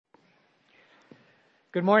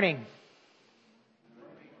Good morning.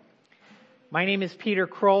 My name is Peter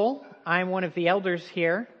Kroll. I'm one of the elders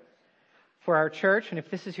here for our church, and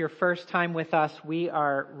if this is your first time with us, we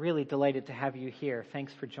are really delighted to have you here.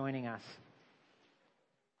 Thanks for joining us.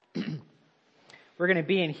 We're going to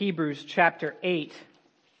be in Hebrews chapter 8. If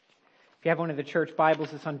you have one of the church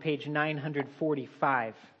Bibles, it's on page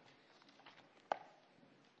 945.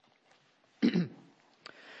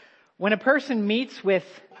 When a person meets with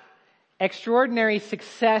extraordinary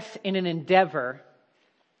success in an endeavor,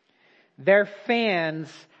 their fans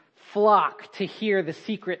flock to hear the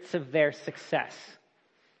secrets of their success.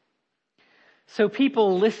 So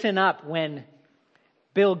people listen up when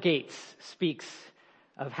Bill Gates speaks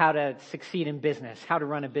of how to succeed in business, how to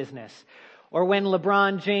run a business, or when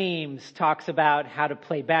LeBron James talks about how to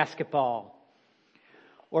play basketball,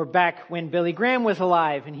 or back when Billy Graham was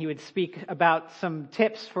alive and he would speak about some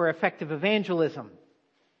tips for effective evangelism.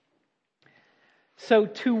 So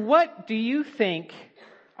to what do you think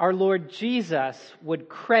our Lord Jesus would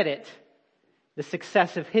credit the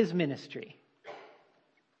success of his ministry?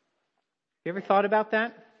 You ever thought about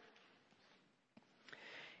that?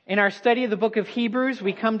 In our study of the book of Hebrews,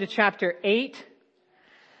 we come to chapter 8.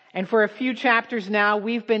 And for a few chapters now,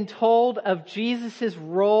 we've been told of Jesus'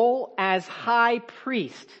 role as high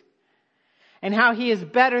priest and how he is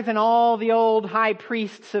better than all the old high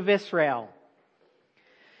priests of Israel.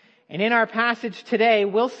 And in our passage today,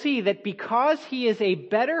 we'll see that because he is a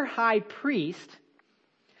better high priest,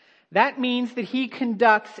 that means that he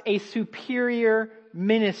conducts a superior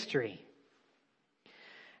ministry.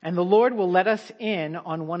 And the Lord will let us in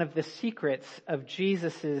on one of the secrets of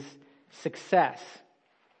Jesus' success.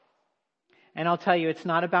 And I'll tell you, it's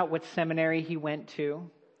not about what seminary he went to.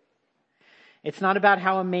 It's not about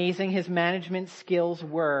how amazing his management skills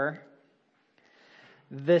were.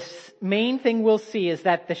 The main thing we'll see is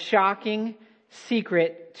that the shocking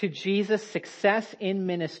secret to Jesus' success in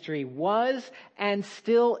ministry was and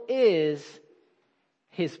still is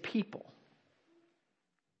his people.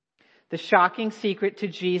 The shocking secret to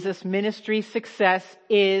Jesus' ministry success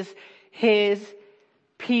is his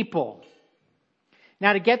people.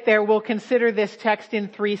 Now to get there, we'll consider this text in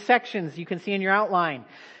 3 sections. You can see in your outline.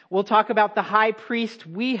 We'll talk about the high priest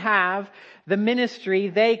we have, the ministry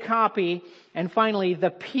they copy, and finally the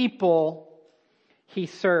people he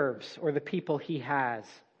serves or the people he has.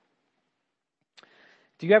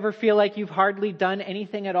 Do you ever feel like you've hardly done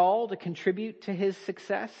anything at all to contribute to his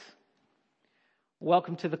success?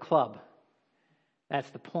 Welcome to the club. That's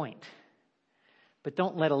the point. But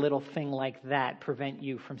don't let a little thing like that prevent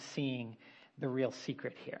you from seeing the real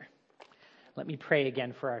secret here. Let me pray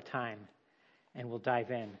again for our time, and we'll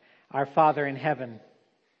dive in. Our Father in heaven,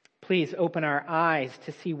 please open our eyes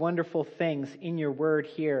to see wonderful things in your word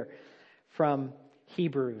here from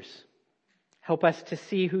Hebrews. Help us to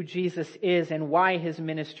see who Jesus is and why his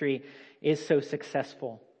ministry is so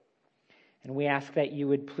successful. And we ask that you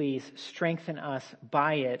would please strengthen us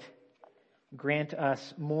by it. Grant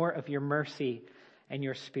us more of your mercy and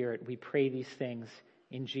your spirit. We pray these things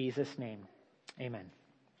in Jesus' name. Amen.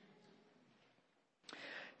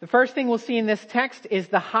 The first thing we'll see in this text is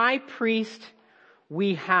the high priest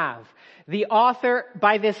we have. The author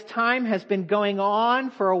by this time has been going on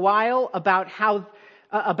for a while about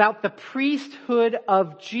the priesthood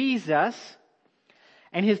of Jesus.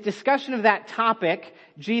 And his discussion of that topic,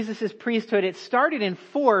 Jesus' priesthood, it started in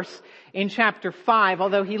force in chapter 5,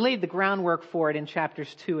 although he laid the groundwork for it in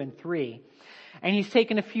chapters 2 and 3. And he's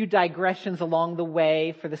taken a few digressions along the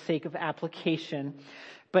way for the sake of application.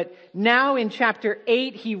 But now in chapter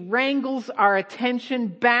 8, he wrangles our attention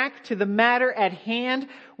back to the matter at hand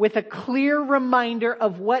with a clear reminder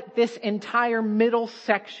of what this entire middle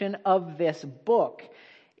section of this book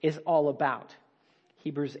is all about.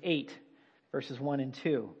 Hebrews 8, verses 1 and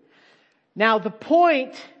 2. Now the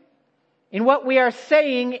point in what we are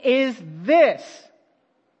saying is this.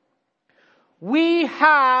 We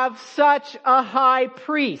have such a high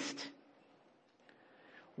priest,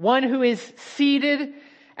 one who is seated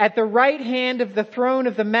at the right hand of the throne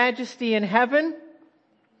of the majesty in heaven,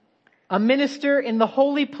 a minister in the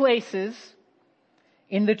holy places,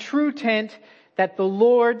 in the true tent that the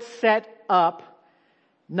Lord set up,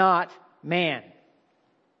 not man.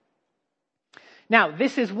 Now,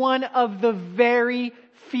 this is one of the very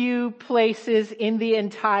few places in the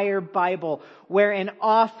entire Bible where an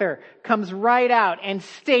author comes right out and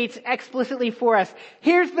states explicitly for us,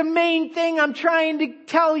 here's the main thing I'm trying to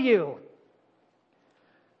tell you.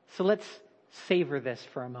 So let's savor this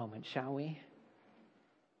for a moment, shall we?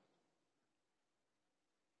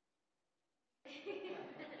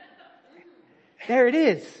 There it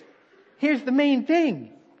is. Here's the main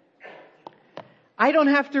thing. I don't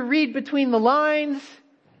have to read between the lines.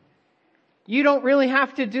 You don't really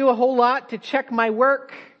have to do a whole lot to check my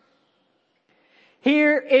work.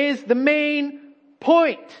 Here is the main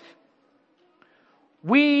point.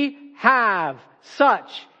 We have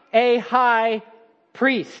such a high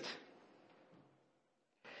priest.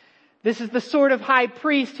 This is the sort of high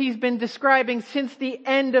priest he's been describing since the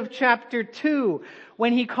end of chapter 2,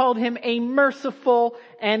 when he called him a merciful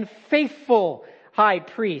and faithful high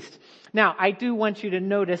priest. Now, I do want you to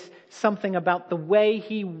notice something about the way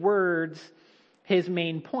he words his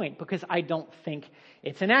main point, because I don't think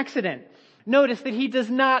it's an accident. Notice that he does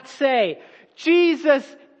not say, Jesus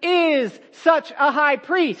is such a high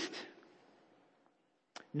priest.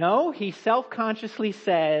 No, he self-consciously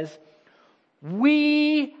says,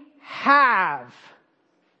 we have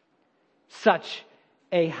such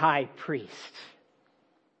a high priest.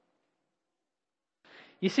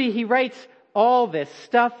 You see, he writes all this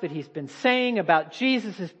stuff that he's been saying about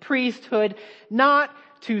Jesus' priesthood, not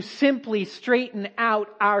to simply straighten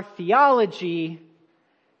out our theology,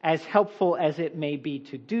 as helpful as it may be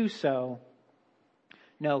to do so.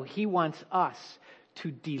 No, he wants us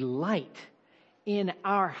to delight in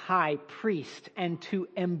our high priest and to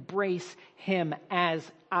embrace him as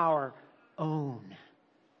our own.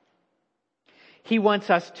 He wants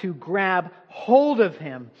us to grab hold of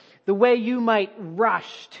him the way you might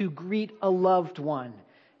rush to greet a loved one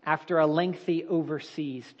after a lengthy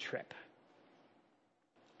overseas trip.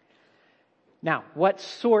 Now, what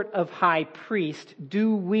sort of high priest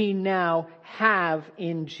do we now have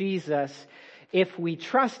in Jesus if we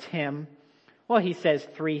trust him? Well, he says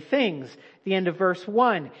 3 things. The end of verse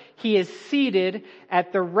 1. He is seated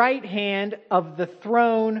at the right hand of the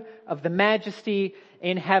throne of the majesty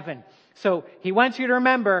in heaven. So he wants you to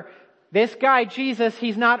remember, this guy Jesus,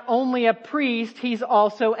 he's not only a priest, he's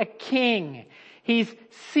also a king. He's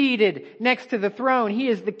seated next to the throne. He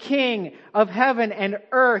is the king of heaven and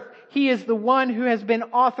earth. He is the one who has been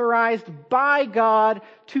authorized by God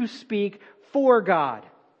to speak for God.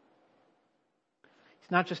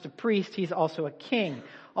 He's not just a priest, he's also a king.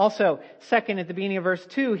 Also, second, at the beginning of verse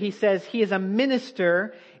 2, he says he is a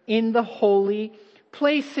minister in the holy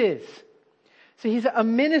places. So he's a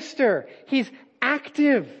minister. He's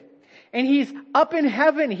active. And he's up in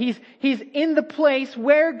heaven. He's in the place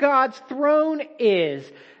where God's throne is.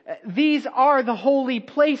 These are the holy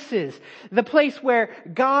places. The place where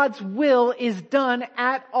God's will is done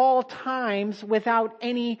at all times without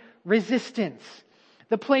any resistance.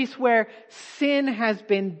 The place where sin has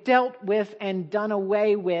been dealt with and done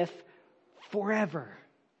away with forever.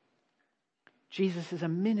 Jesus is a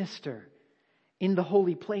minister in the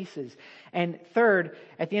holy places. And third,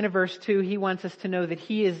 at the end of verse 2, he wants us to know that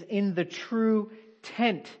he is in the true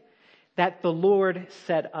tent that the Lord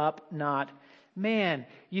set up, not man.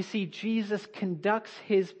 You see, Jesus conducts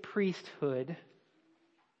his priesthood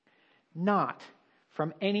not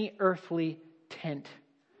from any earthly tent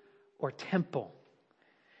or temple.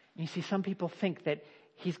 You see, some people think that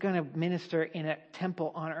he's going to minister in a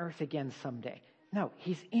temple on earth again someday. No,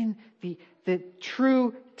 he's in the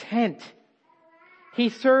true tent. He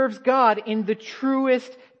serves God in the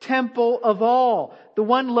truest temple of all, the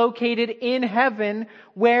one located in heaven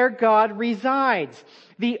where God resides.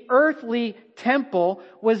 The earthly temple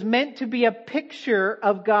was meant to be a picture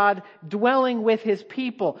of God dwelling with his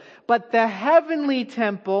people. But the heavenly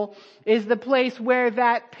temple is the place where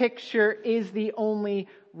that picture is the only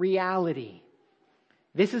reality.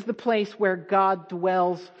 This is the place where God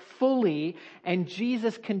dwells fully, and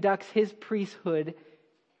Jesus conducts his priesthood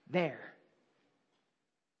there.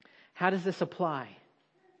 How does this apply?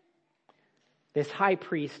 This high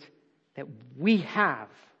priest that we have.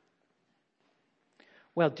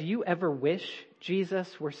 Well, do you ever wish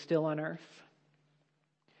Jesus were still on earth?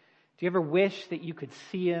 Do you ever wish that you could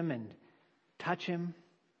see him and touch him?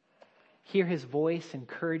 Hear his voice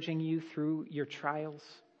encouraging you through your trials?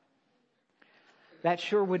 That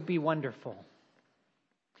sure would be wonderful.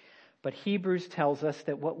 But Hebrews tells us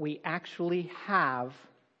that what we actually have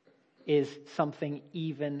is something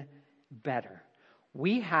even better.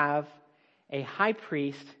 We have a high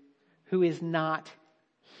priest who is not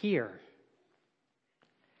here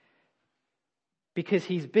because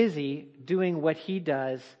he's busy doing what he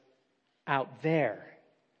does out there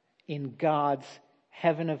in God's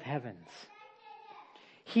heaven of heavens.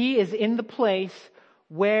 He is in the place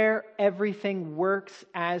where everything works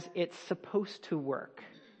as it's supposed to work.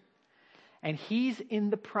 And he's in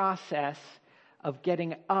the process of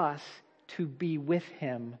getting us to be with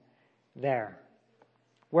him there.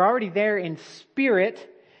 We're already there in spirit,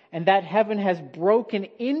 and that heaven has broken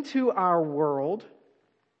into our world.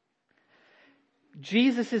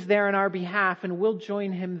 Jesus is there on our behalf, and we'll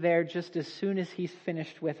join him there just as soon as he's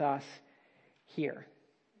finished with us here.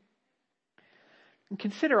 And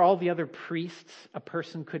consider all the other priests a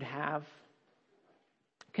person could have.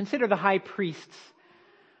 Consider the high priests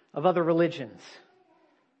of other religions,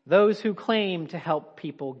 those who claim to help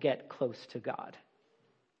people get close to God.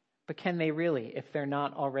 But can they really, if they're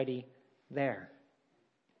not already there?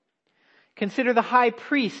 Consider the high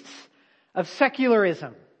priests of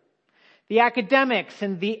secularism, the academics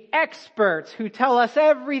and the experts who tell us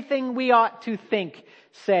everything we ought to think,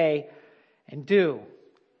 say, and do.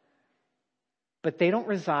 But they don't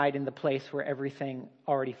reside in the place where everything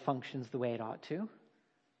already functions the way it ought to.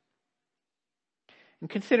 And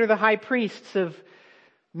consider the high priests of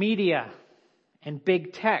media and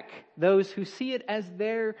big tech, those who see it as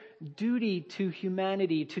their duty to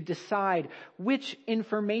humanity to decide which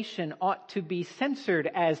information ought to be censored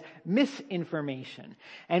as misinformation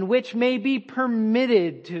and which may be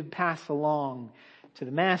permitted to pass along to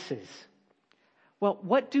the masses. Well,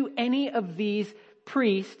 what do any of these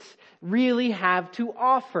priests really have to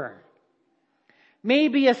offer?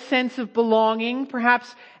 Maybe a sense of belonging,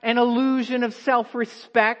 perhaps an illusion of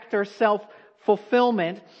self-respect or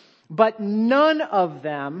self-fulfillment, but none of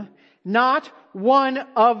them, not one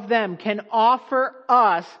of them, can offer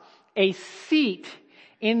us a seat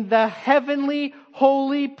in the heavenly,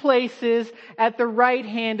 holy places at the right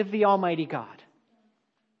hand of the Almighty God.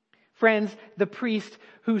 Friends, the priest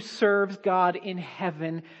who serves God in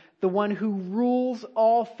heaven, the one who rules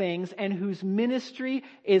all things and whose ministry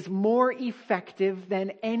is more effective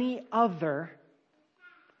than any other,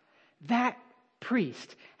 that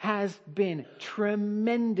priest has been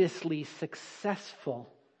tremendously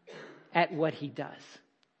successful at what he does.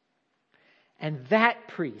 And that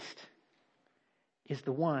priest is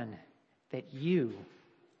the one that you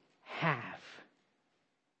have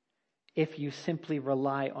if you simply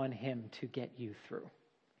rely on him to get you through.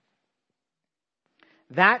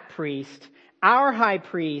 That priest, our high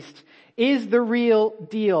priest, is the real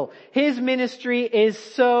deal. His ministry is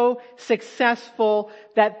so successful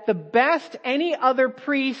that the best any other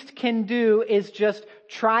priest can do is just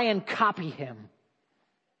try and copy him.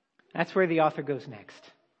 That's where the author goes next.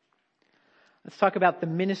 Let's talk about the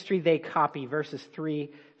ministry they copy, verses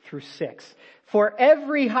 3 through 6. For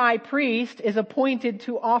every high priest is appointed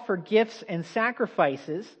to offer gifts and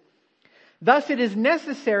sacrifices. Thus it is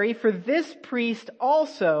necessary for this priest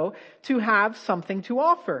also to have something to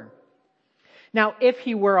offer. Now, if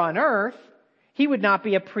he were on earth, he would not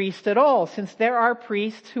be a priest at all, since there are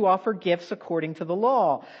priests who offer gifts according to the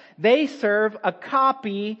law. They serve a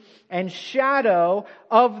copy and shadow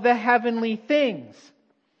of the heavenly things.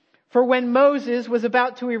 For when Moses was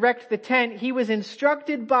about to erect the tent, he was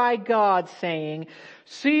instructed by God, saying,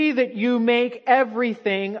 "See that you make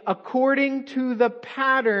everything according to the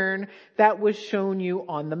pattern that was shown you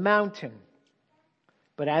on the mountain."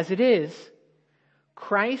 But as it is,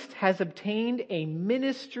 Christ has obtained a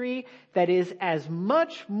ministry that is as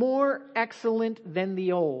much more excellent than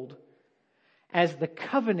the old, as the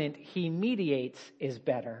covenant he mediates is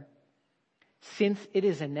better, since it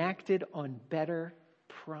is enacted on better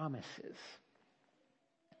promises.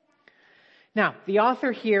 Now, the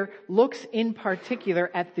author here looks in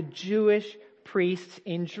particular at the Jewish priests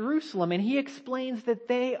in Jerusalem, and he explains that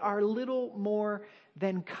they are little more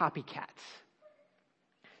than copycats.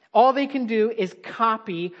 All they can do is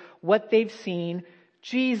copy what they've seen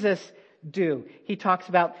Jesus do. He talks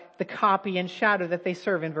about the copy and shadow that they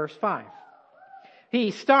serve in verse 5.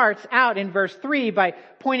 He starts out in verse 3 by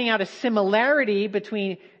pointing out a similarity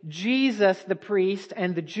between Jesus the priest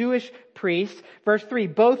and the Jewish priest. Verse 3,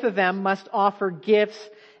 both of them must offer gifts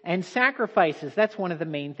and sacrifices. That's one of the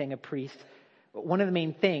main things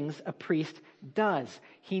a priest does.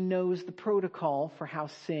 He knows the protocol for how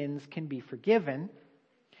sins can be forgiven.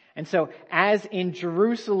 And so, as in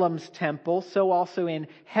Jerusalem's temple, so also in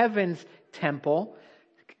heaven's temple,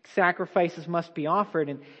 sacrifices must be offered.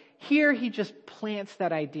 And here he just plants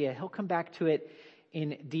that idea. He'll come back to it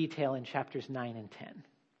in detail in chapters 9 and 10.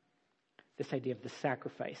 This idea of the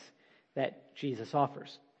sacrifice that Jesus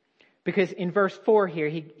offers. Because in verse 4 here,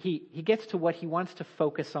 he gets to what he wants to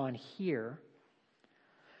focus on here,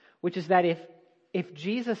 which is that if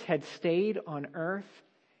Jesus had stayed on earth,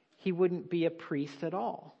 he wouldn't be a priest at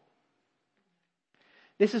all.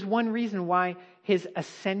 This is one reason why his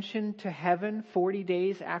ascension to heaven 40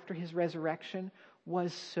 days after his resurrection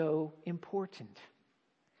was so important.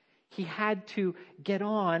 He had to get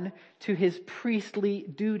on to his priestly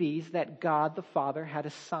duties that God the Father had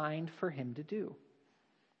assigned for him to do.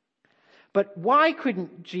 But why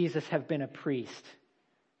couldn't Jesus have been a priest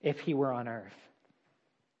if he were on earth?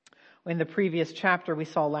 In the previous chapter we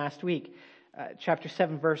saw last week, chapter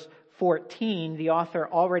 7, verse 14, the author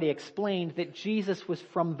already explained that Jesus was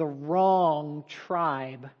from the wrong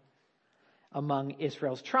tribe among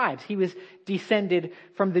Israel's tribes. He was descended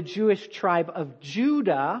from the Jewish tribe of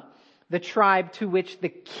Judah, the tribe to which the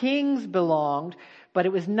kings belonged, but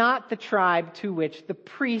it was not the tribe to which the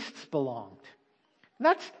priests belonged.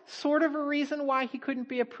 That's sort of a reason why he couldn't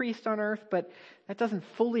be a priest on earth, but that doesn't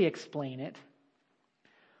fully explain it.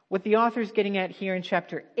 What the author's getting at here in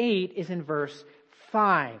chapter 8 is in verse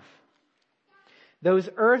 5. Those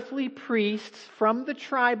earthly priests from the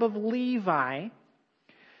tribe of Levi,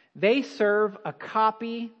 they serve a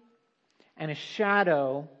copy and a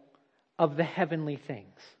shadow of the heavenly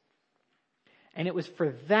things. And it was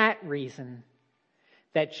for that reason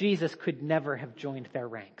that Jesus could never have joined their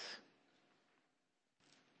ranks.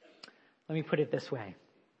 Let me put it this way.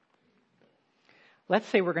 Let's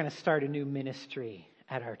say we're going to start a new ministry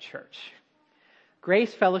at our church.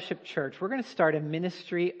 Grace Fellowship Church, we're going to start a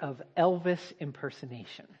ministry of Elvis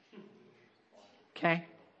impersonation. Okay?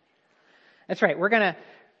 That's right. We're going to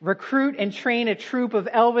recruit and train a troupe of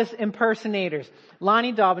Elvis impersonators.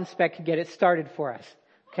 Lonnie Dobbinspec can get it started for us.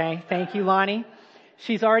 Okay? Thank you, Lonnie.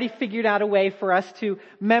 She's already figured out a way for us to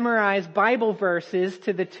memorize Bible verses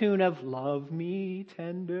to the tune of "Love me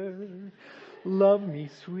tender, love me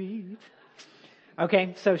sweet."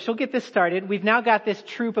 Okay, so she'll get this started. We've now got this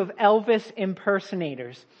troupe of Elvis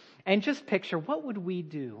impersonators. And just picture, what would we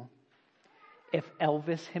do if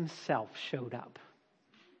Elvis himself showed up?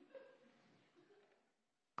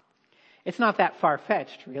 It's not that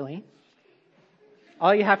far-fetched, really.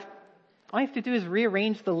 All you have to do is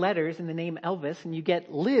rearrange the letters in the name Elvis and you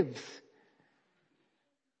get lives.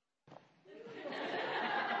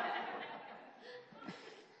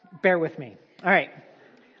 Bear with me. All right.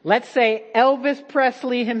 Let's say Elvis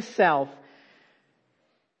Presley himself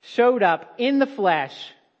showed up in the flesh.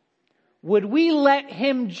 Would we let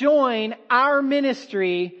him join our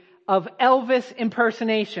ministry of Elvis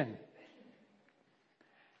impersonation?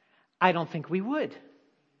 I don't think we would.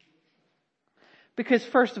 Because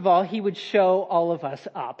first of all, he would show all of us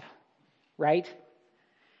up, right?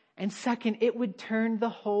 And second, it would turn the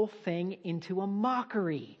whole thing into a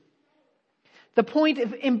mockery. The point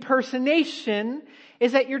of impersonation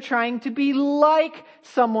is that you're trying to be like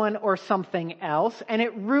someone or something else, and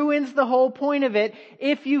it ruins the whole point of it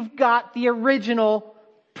if you've got the original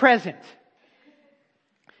present.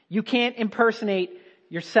 You can't impersonate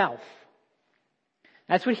yourself.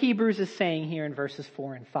 That's what Hebrews is saying here in verses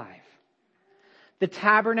 4 and 5. The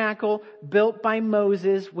tabernacle built by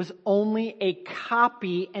Moses was only a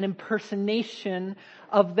copy, an impersonation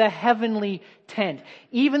of the heavenly tent.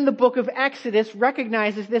 Even the book of Exodus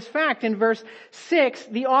recognizes this fact. In verse 6,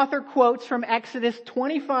 the author quotes from Exodus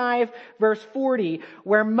 25, verse 40,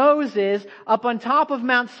 where Moses, up on top of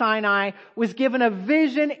Mount Sinai, was given a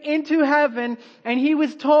vision into heaven, and he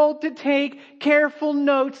was told to take careful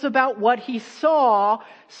notes about what he saw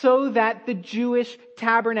so that the Jewish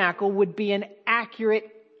tabernacle would be an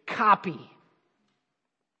accurate copy.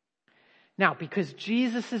 Now, because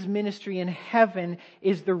Jesus' ministry in heaven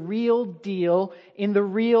is the real deal in the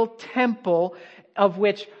real temple, of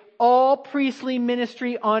which all priestly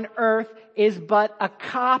ministry on earth is but a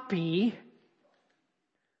copy,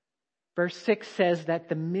 verse 6 says that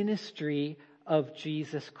the ministry of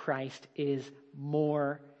Jesus Christ is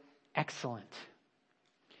more excellent.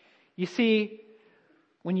 You see,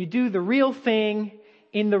 when you do the real thing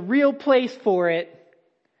in the real place for it,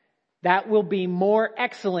 that will be more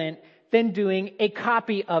excellent than doing a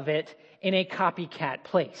copy of it in a copycat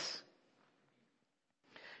place.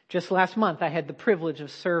 Just last month, I had the privilege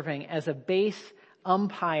of serving as a base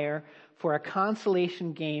umpire for a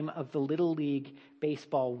consolation game of the Little League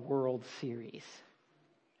Baseball World Series.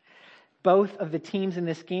 Both of the teams in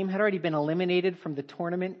this game had already been eliminated from the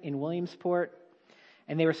tournament in Williamsport,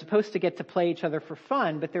 and they were supposed to get to play each other for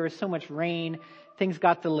fun, but there was so much rain, things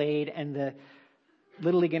got delayed, and the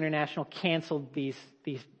Little League International canceled these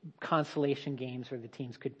consolation games where the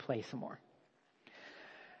teams could play some more.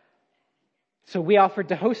 So we offered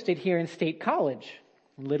to host it here in State College.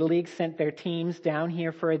 Little League sent their teams down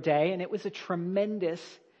here for a day, and it was a tremendous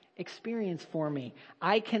experience for me.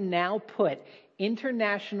 I can now put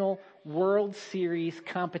International World Series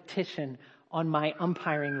competition on my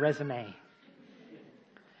umpiring resume.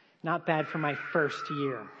 Not bad for my first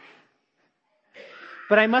year.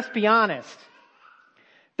 But I must be honest,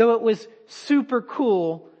 though it was super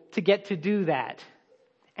cool to get to do that,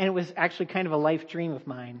 and it was actually kind of a life dream of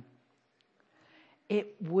mine,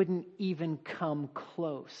 it wouldn't even come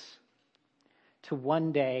close to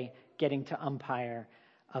one day getting to umpire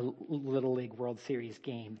a Little League World Series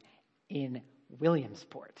game in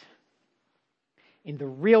Williamsport, in the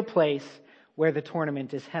real place where the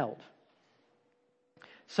tournament is held.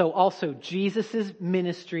 So also, Jesus'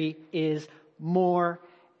 ministry is more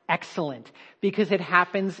excellent because it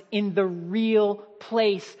happens in the real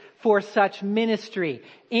place for such ministry,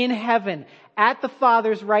 in heaven, at the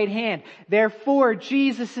Father's right hand. Therefore,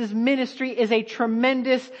 Jesus' ministry is a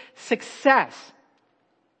tremendous success.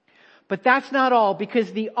 But that's not all,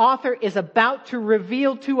 because the author is about to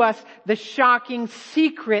reveal to us the shocking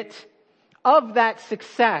secret of that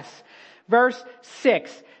success. Verse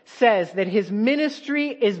 6 says that his ministry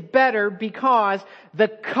is better because the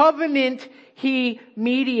covenant he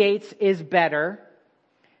mediates is better,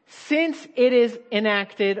 since it is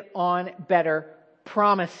enacted on better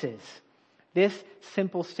promises. This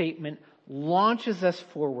simple statement launches us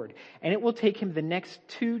forward, and it will take him the next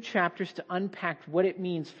 2 chapters to unpack what it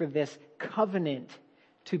means for this covenant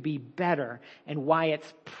to be better and why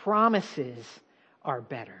its promises are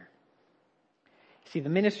better. See, the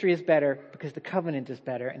ministry is better because the covenant is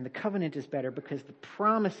better, and the covenant is better because the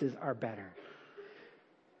promises are better.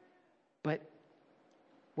 But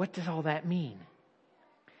what does all that mean?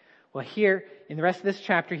 Well, here in the rest of this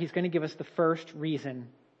chapter, he's going to give us the first reason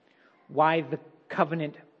why the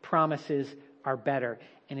covenant promises are better.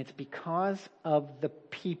 And it's because of the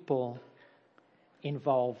people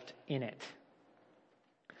involved in it.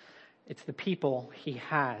 It's the people he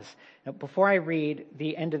has. Now, before I read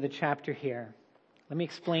the end of the chapter here, let me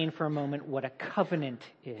explain for a moment what a covenant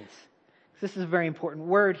is. This is a very important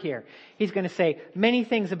word here. He's going to say many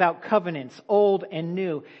things about covenants, old and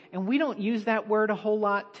new. And we don't use that word a whole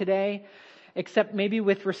lot today, except maybe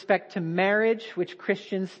with respect to marriage, which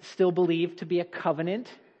Christians still believe to be a covenant.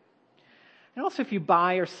 And also if you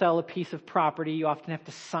buy or sell a piece of property, you often have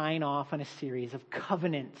to sign off on a series of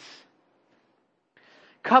covenants.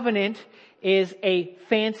 Covenant is a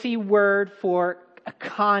fancy word for a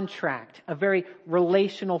contract, a very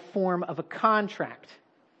relational form of a contract.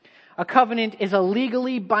 A covenant is a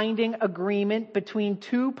legally binding agreement between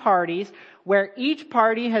 2 parties where each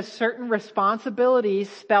party has certain responsibilities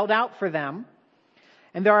spelled out for them,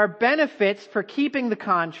 and there are benefits for keeping the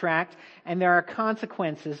contract, and there are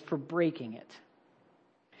consequences for breaking it.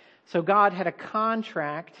 So God had a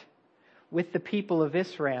contract with the people of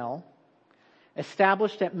Israel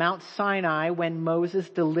established at Mount Sinai when Moses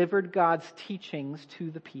delivered God's teachings to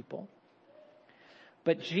the people.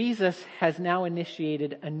 But Jesus has now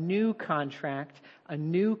initiated a new contract, a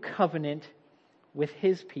new covenant with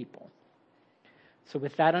his people. So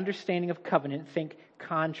with that understanding of covenant, think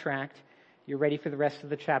contract. You're ready for the rest of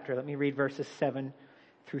the chapter. Let me read verses 7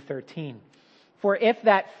 through 13. For if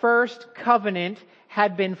that first covenant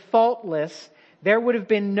had been faultless, there would have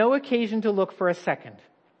been no occasion to look for a second.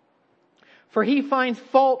 For he finds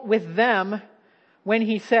fault with them when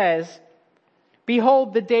he says,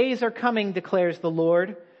 "Behold, the days are coming, declares the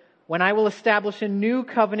Lord, when I will establish a new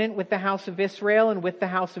covenant with the house of Israel and with the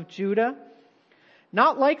house of Judah,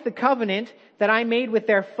 not like the covenant that I made with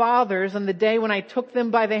their fathers on the day when I took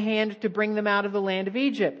them by the hand to bring them out of the land of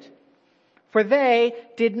Egypt. For they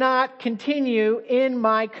did not continue in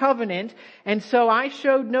my covenant, and so I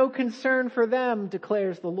showed no concern for them,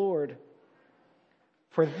 declares the Lord.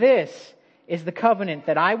 For this is the covenant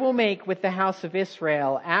that I will make with the house of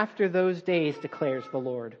Israel after those days, declares the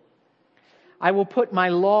Lord. I will put my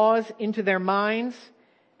laws into their minds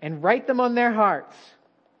and write them on their hearts,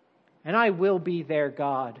 and I will be their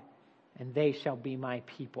God, and they shall be my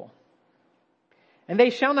people. And they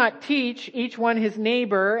shall not teach each one his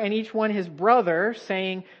neighbor and each one his brother,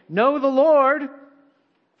 saying, 'Know the Lord,'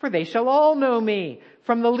 for they shall all know me,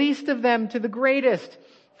 from the least of them to the greatest.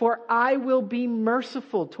 For I will be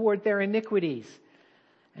merciful toward their iniquities,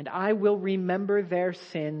 and I will remember their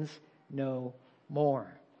sins no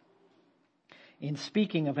more." In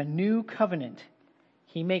speaking of a new covenant,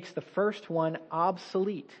 he makes the first one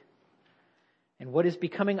obsolete. And what is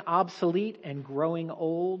becoming obsolete and growing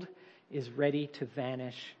old is ready to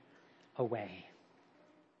vanish away.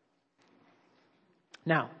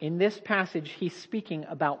 Now, in this passage, he's speaking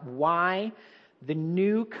about why the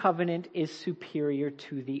new covenant is superior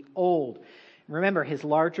to the old. Remember his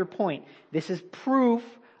larger point. This is proof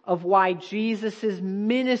of why Jesus'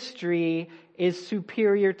 ministry is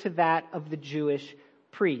superior to that of the Jewish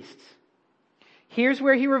priests. Here's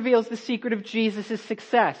where he reveals the secret of Jesus'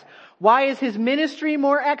 success. Why is his ministry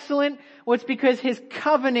more excellent? Well, it's because his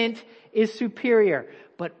covenant is superior.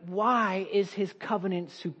 But why is his covenant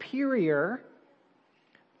superior?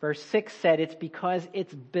 Verse 6 said it's because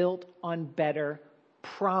it's built on better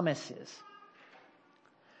promises.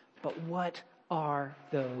 But what are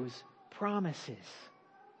those promises?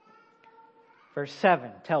 Verse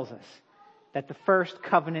 7 tells us that the first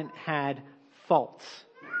covenant had faults.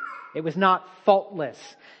 It was not faultless.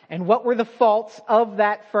 And what were the faults of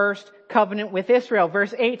that first covenant with Israel?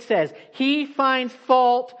 Verse 8 says, he finds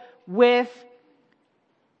fault with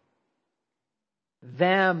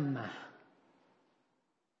them.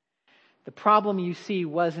 The problem, you see,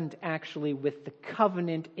 wasn't actually with the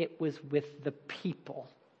covenant, it was with the people.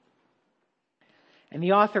 And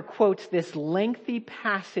the author quotes this lengthy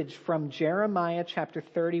passage from Jeremiah chapter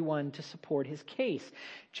 31 to support his case.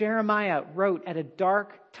 Jeremiah wrote at a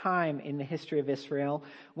dark time in the history of Israel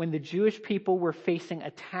when the Jewish people were facing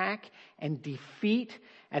attack and defeat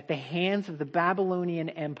at the hands of the Babylonian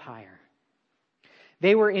Empire.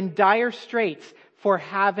 They were in dire straits for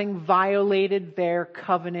having violated their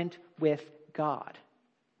covenant with God.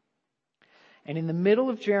 And in the middle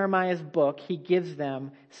of Jeremiah's book, he gives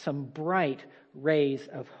them some bright rays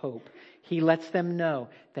of hope. He lets them know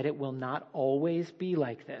that it will not always be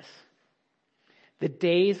like this. The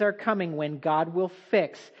days are coming when God will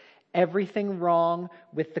fix everything wrong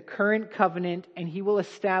with the current covenant, and he will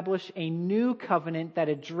establish a new covenant that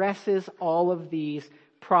addresses all of these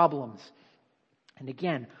problems. And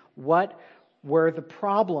again, what were the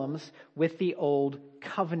problems with the old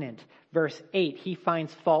covenant? Verse 8, he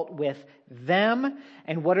finds fault with them.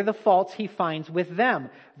 And what are the faults he finds with them?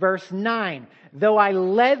 Verse 9, though I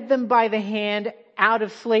led them by the hand out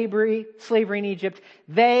of slavery in Egypt,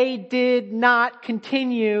 they did not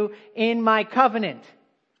continue in my covenant.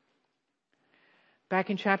 Back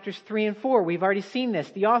in chapters 3 and 4, we've already seen this.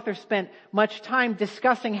 The author spent much time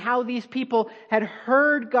discussing how these people had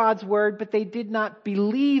heard God's word, but they did not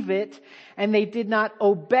believe it, and they did not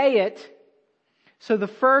obey it. So the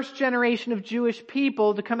first generation of Jewish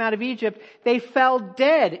people to come out of Egypt, they fell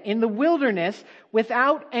dead in the wilderness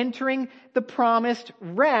without entering the promised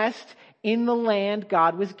rest in the land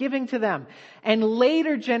God was giving to them. And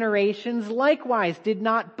later generations likewise did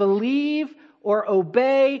not believe or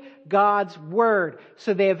obey God's word.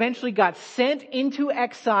 So they eventually got sent into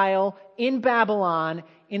exile in Babylon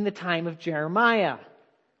in the time of Jeremiah.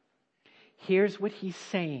 Here's what he's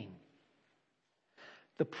saying.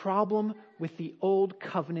 The problem with the old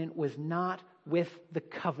covenant was not with the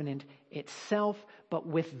covenant itself, but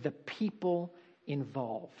with the people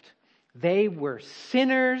involved. They were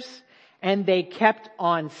sinners and they kept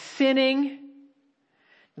on sinning.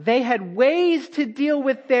 They had ways to deal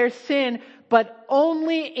with their sin, but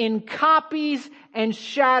only in copies and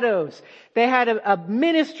shadows. They had a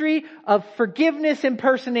ministry of forgiveness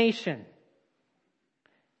impersonation.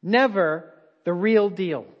 Never the real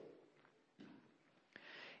deal.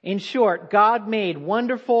 In short, God made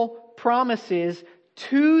wonderful promises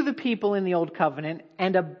to the people in the Old Covenant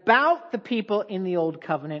and about the people in the Old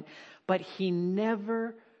Covenant, but he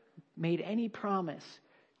never made any promise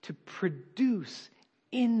to produce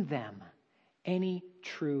in them any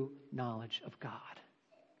true knowledge of God.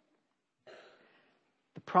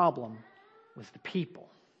 The problem was the people.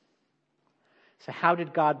 So how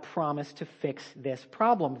did God promise to fix this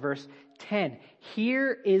problem? Verse 10,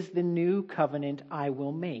 here is the new covenant I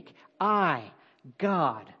will make. I,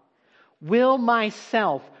 God, will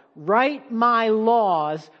myself write my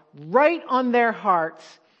laws right on their hearts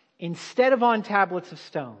instead of on tablets of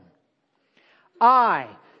stone. I,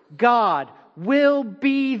 God, will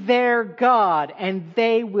be their God, and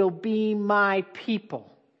they will be my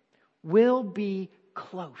people. Will be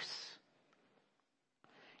close.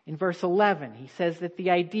 In verse 11, he says that the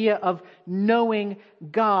idea of knowing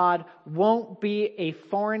God won't be a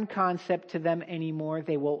foreign concept to them anymore.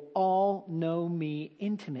 They will all know me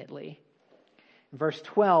intimately. In verse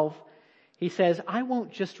 12, he says, I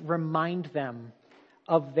won't just remind them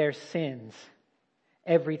of their sins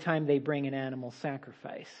every time they bring an animal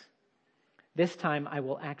sacrifice. This time I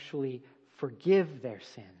will actually forgive their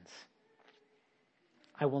sins.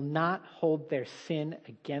 I will not hold their sin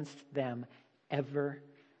against them ever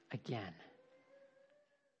again.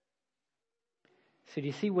 So do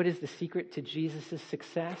you see what is the secret to Jesus'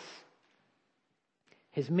 success?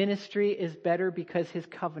 His ministry is better because his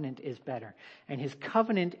covenant is better. And his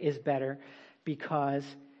covenant is better because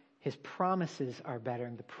his promises are better.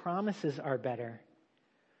 And the promises are better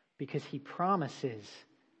because he promises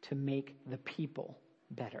to make the people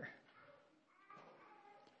better.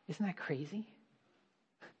 Isn't that crazy?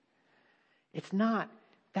 It's not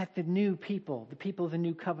that the new people, the people of the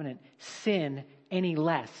new covenant, sin any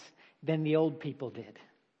less than the old people did.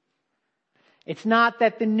 It's not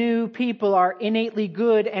that the new people are innately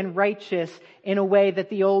good and righteous in a way that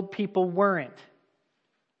the old people weren't.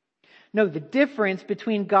 No, the difference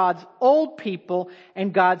between God's old people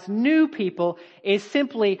and God's new people is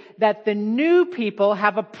simply that the new people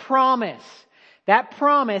have a promise. That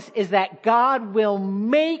promise is that God will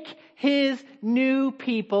make His new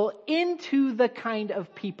people into the kind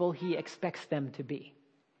of people He expects them to be.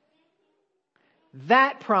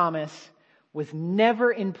 That promise was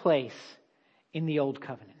never in place in the Old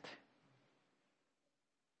Covenant.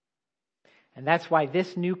 And that's why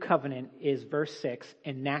this new covenant is, verse 6,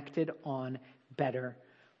 enacted on better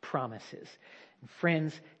promises. And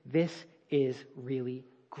friends, this is really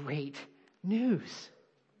great news.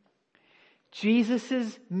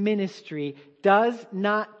 Jesus' ministry does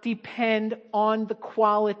not depend on the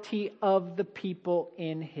quality of the people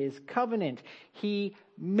in His covenant. He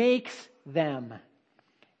makes them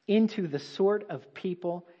into the sort of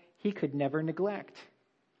people He could never neglect.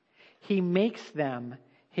 He makes them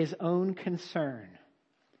His own concern.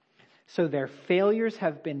 So their failures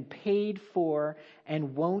have been paid for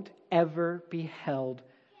and won't ever be held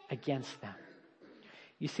against them.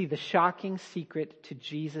 You see, the shocking secret to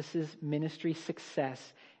Jesus' ministry success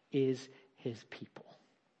is His people.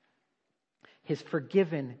 His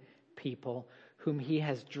forgiven people whom He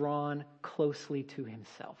has drawn closely to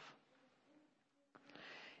Himself.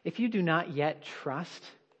 If you do not yet trust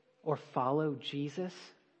or follow Jesus,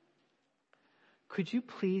 could you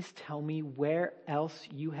please tell me where else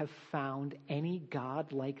you have found any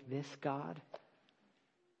God like this God?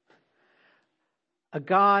 A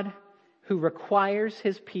God who requires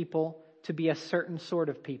His people to be a certain sort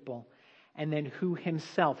of people, and then who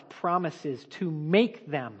Himself promises to make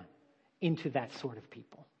them into that sort of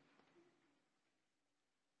people.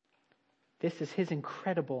 This is His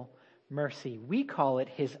incredible mercy. We call it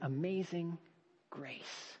His amazing grace.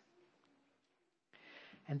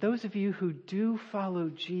 And those of you who do follow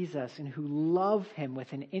Jesus and who love Him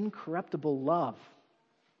with an incorruptible love,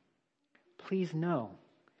 please know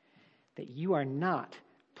that you are not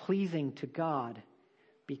pleasing to God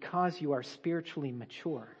because you are spiritually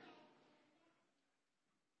mature.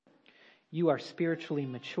 You are spiritually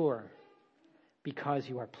mature because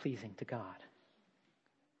you are pleasing to God.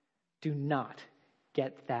 Do not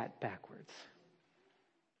get that backwards.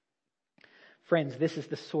 Friends, this is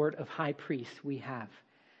the sort of high priest we have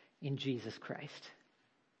in Jesus Christ.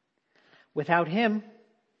 Without Him,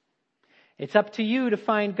 it's up to you to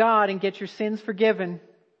find God and get your sins forgiven.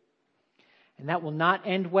 And that will not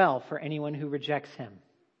end well for anyone who rejects Him.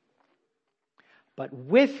 But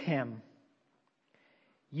with Him,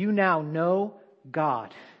 you now know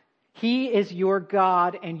God. He is your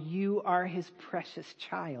God and you are His precious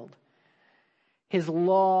child. His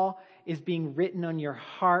law is being written on your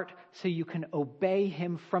heart so you can obey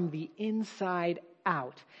Him from the inside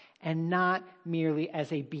out and not merely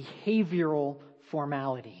as a behavioral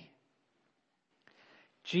formality.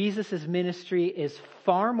 Jesus' ministry is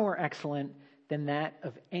far more excellent than that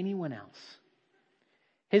of anyone else.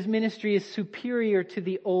 His ministry is superior to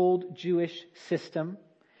the old Jewish system,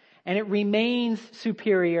 and it remains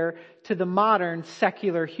superior to the modern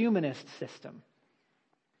secular humanist system.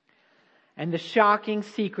 And the shocking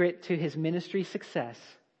secret to His ministry success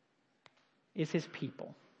is His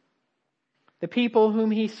people. The people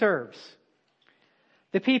whom He serves.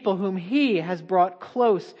 The people whom He has brought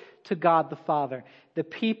close to God the Father. The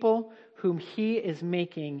people whom He is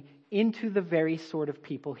making into the very sort of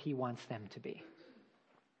people He wants them to be.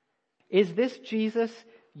 Is this Jesus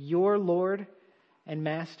your Lord and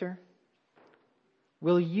Master?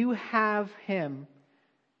 Will you have Him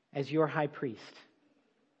as your high priest?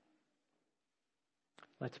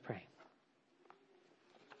 Let's pray.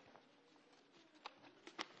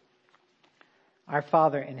 Our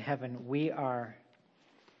Father in heaven, we are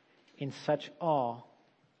in such awe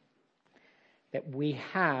that we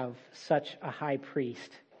have such a high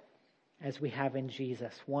priest as we have in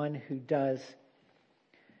Jesus, one who does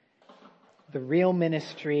the real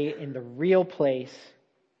ministry in the real place,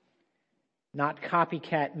 not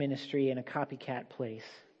copycat ministry in a copycat place.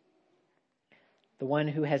 The one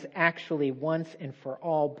who has actually once and for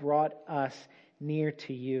all brought us near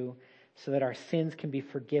to you so that our sins can be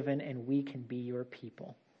forgiven and we can be your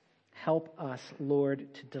people. Help us,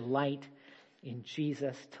 Lord, to delight in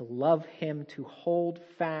Jesus, to love Him, to hold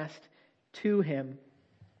fast to Him.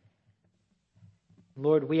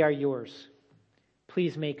 Lord, we are yours.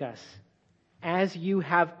 Please make us, as you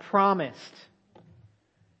have promised,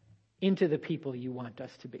 into the people you want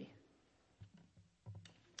us to be.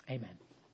 Amen.